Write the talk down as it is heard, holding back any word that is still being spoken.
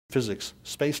physics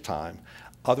space-time.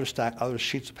 Other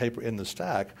sheets of paper in the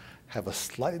stack have a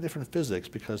slightly different physics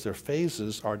because their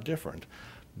phases are different.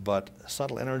 But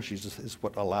subtle energies is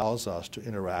what allows us to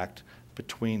interact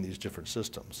between these different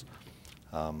systems.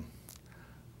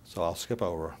 So I'll skip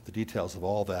over the details of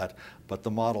all that, but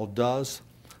the model does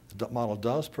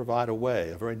provide a way,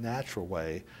 a very natural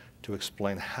way, to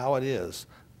explain how it is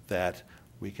that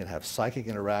we can have psychic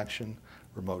interaction,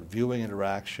 remote viewing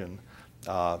interaction,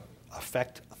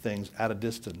 affect things at a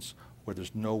distance where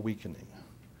there's no weakening,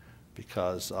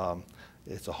 because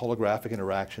it's a holographic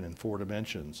interaction in 4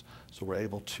 dimensions, so we're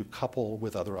able to couple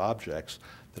with other objects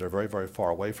that are very, very far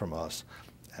away from us,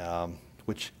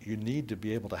 which you need to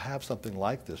be able to have something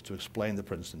like this to explain the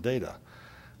Princeton data.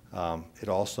 It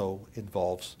also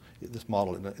involves, this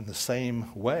model in the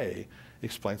same way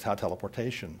explains how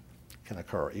teleportation can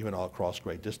occur, even all across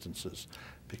great distances,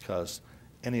 because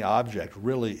any object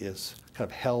really is kind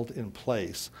of held in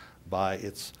place by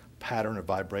its pattern of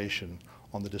vibration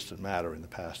on the distant matter in the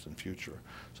past and future.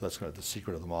 So that's kind of the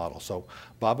secret of the model. So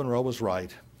Bob Monroe was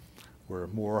right. We're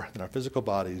more than our physical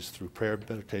bodies. Through prayer,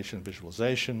 meditation, and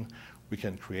visualization, we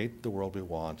can create the world we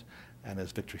want. And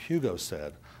as Victor Hugo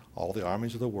said, all the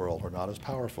armies of the world are not as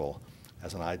powerful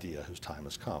as an idea whose time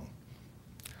has come.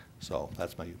 So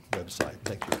that's my website.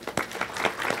 Thank you.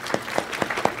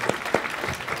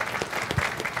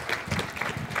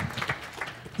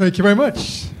 Thank you very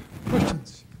much.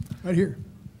 Questions? Right here.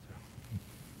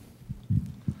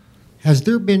 Has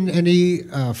there been any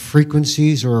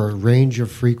frequencies or a range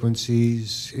of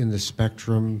frequencies in the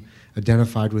spectrum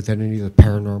identified with any of the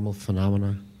paranormal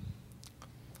phenomena?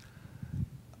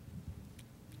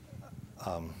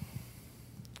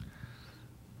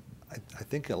 I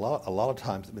think a lot of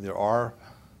times, I mean, there are,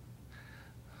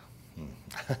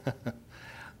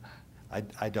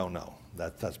 I don't know.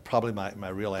 That's probably my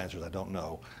real answer is I don't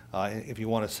know. If you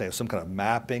want to say some kind of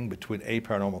mapping between a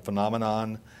paranormal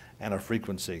phenomenon and a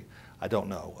frequency, I don't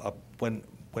know. When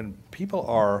people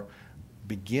are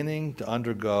beginning to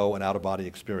undergo an out-of-body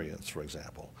experience, for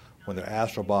example, when their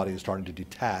astral body is starting to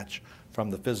detach from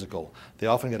the physical, they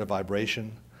often get a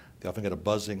vibration, they often get a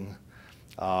buzzing,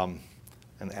 and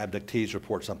abductees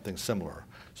report something similar.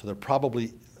 So there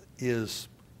probably is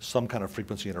some kind of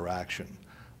frequency interaction,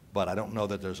 but I don't know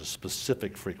that there's a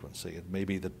specific frequency. It may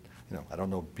be that, I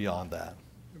don't know beyond that.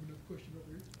 Have another question over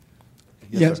here?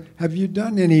 Yes, Yes. Have you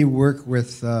done any work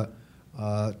with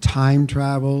time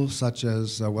travel, such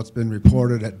as what's been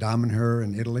reported at Damanhur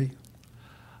in Italy?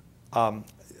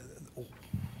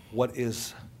 What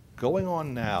is going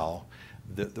on now,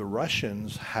 the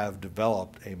Russians have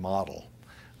developed a model.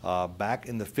 Back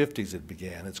in the 50s it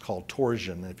began. It's called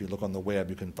torsion. If you look on the web,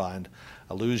 you can find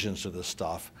allusions to this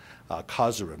stuff.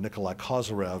 Nikolai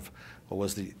Kozyrev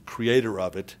was the creator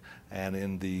of it, and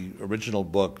in the original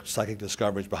book, Psychic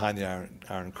Discoveries Behind the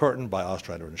Iron Curtain by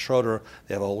Ostrander and Schroeder,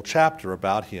 they have a whole chapter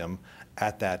about him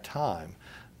at that time.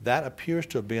 That appears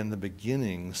to have been the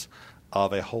beginnings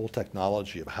of a whole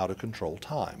technology of how to control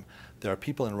time. There are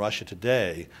people in Russia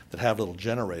today that have little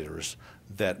generators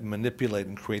that manipulate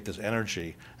and create this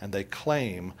energy, and they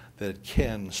claim that it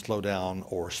can slow down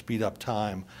or speed up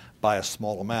time by a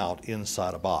small amount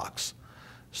inside a box.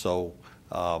 So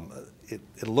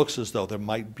it looks as though there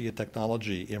might be a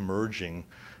technology emerging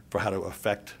for how to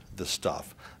affect this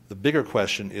stuff. The bigger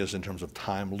question is in terms of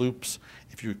time loops,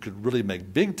 if you could really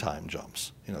make big time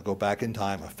jumps, go back in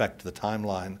time, affect the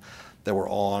timeline that we're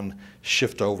on,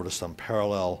 shift over to some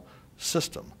parallel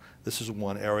system. This is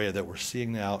one area that we're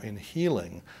seeing now in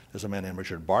healing. There's a man named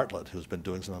Richard Bartlett who's been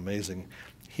doing some amazing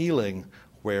healing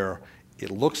where it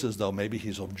looks as though maybe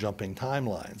he's jumping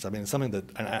timelines. I mean, it's something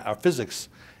that our physics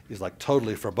is like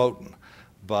totally verboten.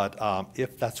 But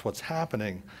if that's what's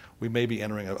happening, we may be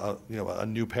entering a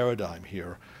new paradigm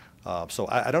here. So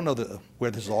I don't know where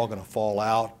this is all going to fall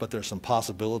out, but there's some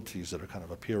possibilities that are kind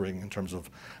of appearing in terms of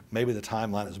maybe the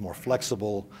timeline is more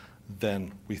flexible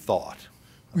than we thought.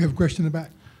 We have a question in the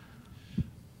back.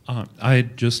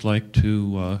 I'd just like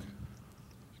to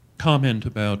comment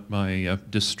about my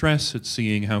distress at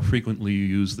seeing how frequently you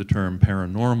use the term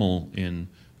paranormal in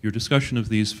your discussion of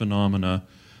these phenomena.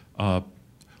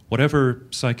 Whatever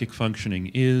psychic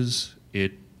functioning is,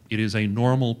 it is a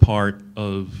normal part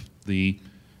of the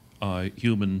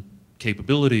human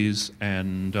capabilities,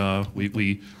 and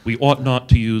we ought not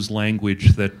to use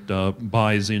language that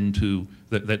buys into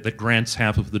that grants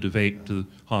half of the debate to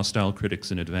hostile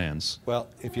critics in advance. Well,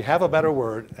 if you have a better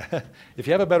word,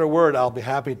 I'll be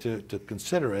happy to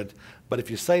consider it. But if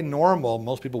you say normal,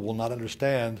 most people will not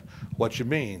understand what you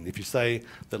mean. If you say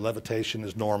that levitation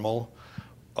is normal,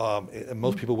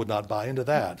 most people would not buy into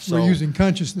that. So, we're using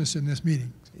consciousness in this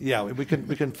meeting. Yeah, we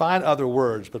can find other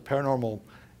words, but paranormal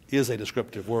is a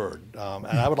descriptive word, and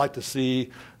I would like to see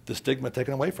the stigma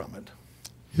taken away from it.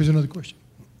 Here's another question.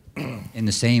 In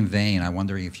the same vein, I'm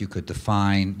wondering if you could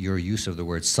define your use of the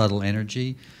word subtle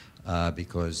energy,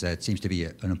 because that seems to be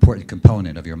an important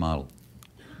component of your model.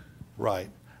 Right.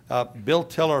 Bill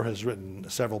Tiller has written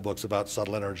several books about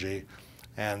subtle energy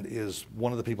and is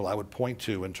one of the people I would point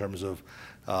to in terms of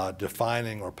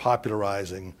defining or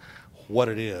popularizing what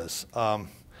it is.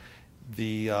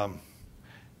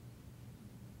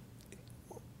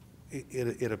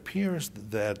 It appears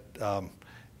that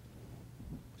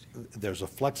there's a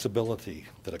flexibility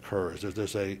that occurs.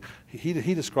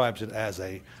 He describes it as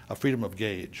a freedom of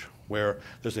gauge, where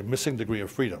there's a missing degree of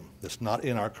freedom that's not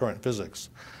in our current physics.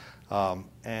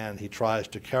 And he tries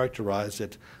to characterize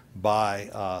it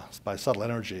by subtle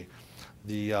energy.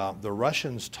 The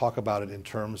Russians talk about it in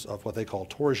terms of what they call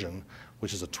torsion,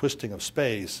 which is a twisting of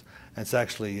space, and it's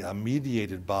actually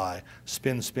mediated by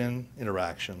spin-spin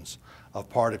interactions of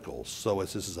particles. So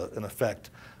this is an effect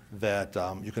that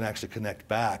you can actually connect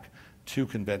back to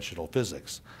conventional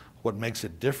physics. What makes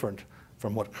it different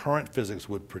from what current physics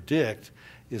would predict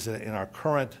is that in our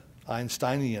current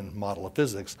Einsteinian model of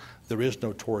physics, there is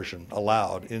no torsion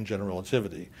allowed in general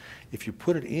relativity. If you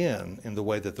put it in the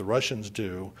way that the Russians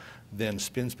do, then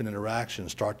spin-spin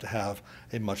interactions start to have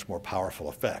a much more powerful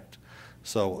effect.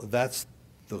 So that's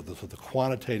the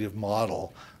quantitative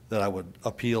model that I would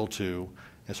appeal to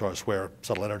as far as where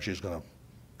subtle energy is going to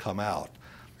come out.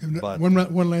 But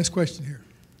One last question here.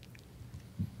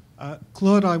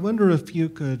 Claude, I wonder if you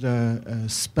could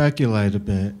speculate a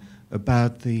bit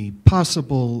about the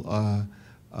possible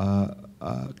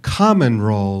common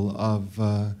role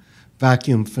of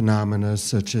vacuum phenomena,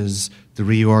 such as the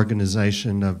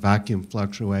reorganization of vacuum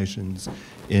fluctuations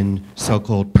in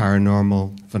so-called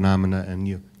paranormal phenomena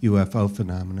and UFO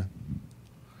phenomena.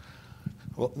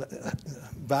 Well,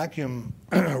 vacuum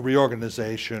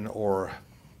reorganization or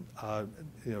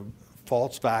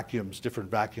false vacuums,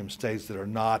 different vacuum states that are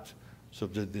not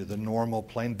sort of the normal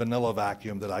plain vanilla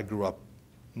vacuum that I grew up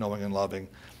knowing and loving,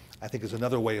 I think is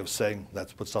another way of saying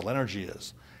that's what subtle energy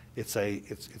is. It's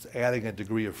adding a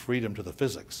degree of freedom to the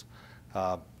physics,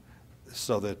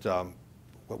 so that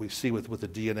what we see with the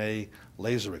DNA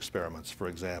laser experiments, for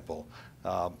example,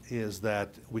 is that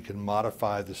we can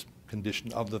modify this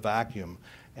condition of the vacuum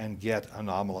and get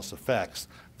anomalous effects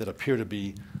that appear to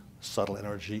be subtle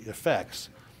energy effects.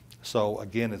 So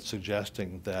again, it's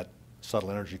suggesting that subtle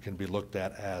energy can be looked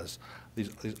at as these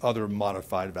other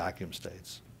modified vacuum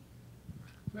states.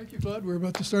 Thank you, Claude. We're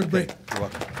about to start a break. You're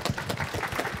welcome.